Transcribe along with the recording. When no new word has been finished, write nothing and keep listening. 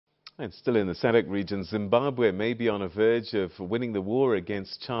And still in the SADC region, Zimbabwe may be on a verge of winning the war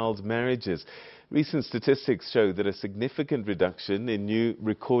against child marriages. Recent statistics show that a significant reduction in new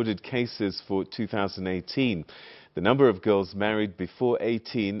recorded cases for 2018. The number of girls married before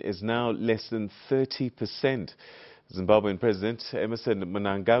 18 is now less than 30%. Zimbabwean President Emerson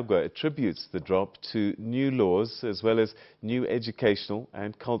Mnangagwa attributes the drop to new laws as well as new educational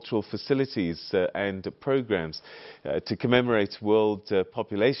and cultural facilities and programs. To commemorate World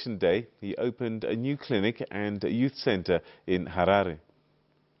Population Day, he opened a new clinic and a youth center in Harare.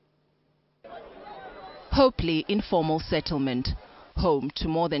 Hopely informal settlement, home to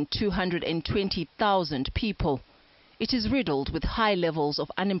more than 220,000 people. It is riddled with high levels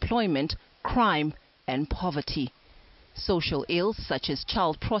of unemployment, crime and poverty. Social ills such as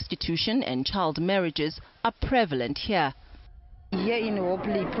child prostitution and child marriages are prevalent here. Here in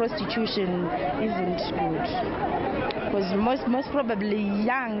Hopely, prostitution isn't good, because most probably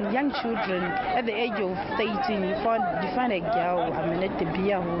young children at the age of 13, you find a girl at the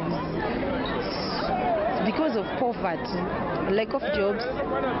beer halls. Because of poverty, lack of jobs,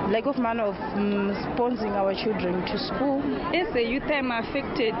 lack of money of sponsoring our children to school. As a youth, I'm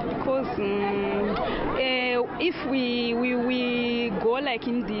affected because if we go like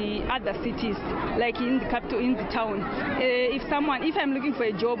in the other cities, like in the capital, in the town, if I'm looking for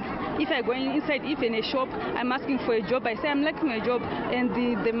a job, if I go inside even a shop, I'm asking for a job, I say I'm looking for a job, and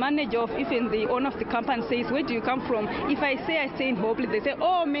the manager of even the owner of the company says, where do you come from? If I say I stay in Hopely, they say,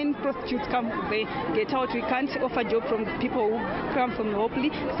 oh, many prostitutes come, they get out. We can't offer job from people who come from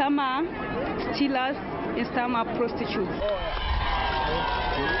Hopely. Some are stealers and some are prostitutes.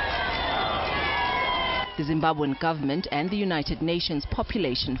 The Zimbabwean government and the United Nations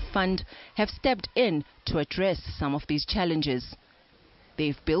Population Fund have stepped in to address some of these challenges.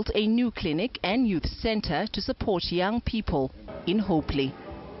 They've built a new clinic and youth center to support young people in Hopely.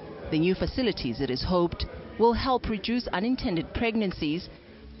 The new facilities, it is hoped, will help reduce unintended pregnancies,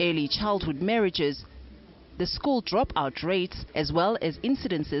 early childhood marriages, the school dropout rates, as well as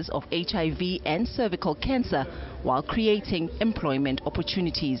incidences of HIV and cervical cancer, while creating employment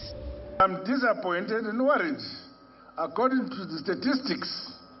opportunities. I'm disappointed and worried. According to the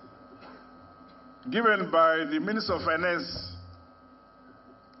statistics given by the Minister of Finance,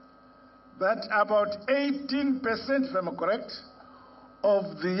 that about 18%, if I'm correct,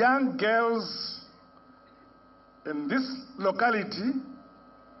 of the young girls in this locality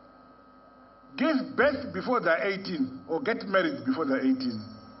give birth before they're 18 or get married before they're 18.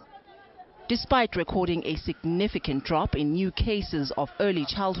 Despite recording a significant drop in new cases of early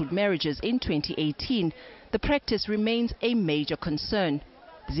childhood marriages in 2018, the practice remains a major concern.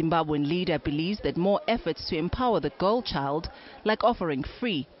 The Zimbabwean leader believes that more efforts to empower the girl child, like offering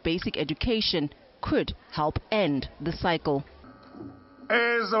free basic education, could help end the cycle.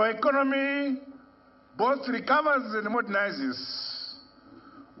 As our economy both recovers and modernizes,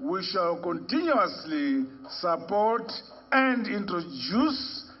 we shall continuously support and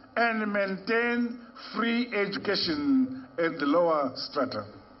introduce and maintain free education at the lower strata.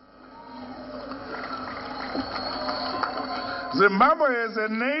 Zimbabwe has a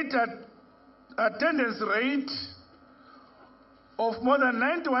net attendance rate of more than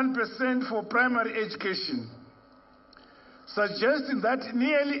 91% for primary education, suggesting that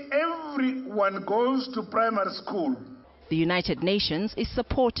nearly everyone goes to primary school. The United Nations is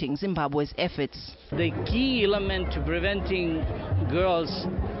supporting Zimbabwe's efforts. The key element to preventing girls'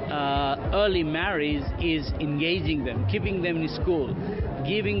 early marriage is engaging them, keeping them in school,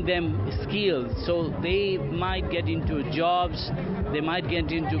 giving them skills so they might get into jobs, they might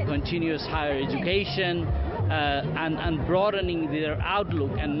get into continuous higher education, and broadening their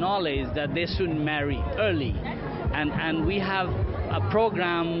outlook and knowledge that they shouldn't marry early. And we have a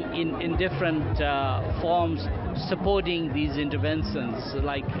program in different forms supporting these interventions,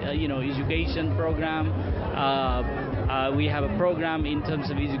 like education program. We have a program in terms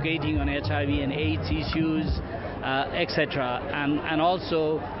of educating on HIV and AIDS issues, etc. And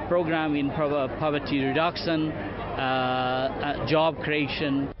also program in poverty reduction, job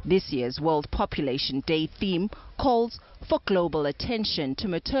creation. This year's World Population Day theme calls for global attention to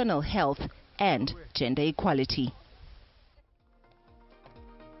maternal health and gender equality.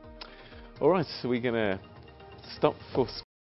 All right, so we're going to stop for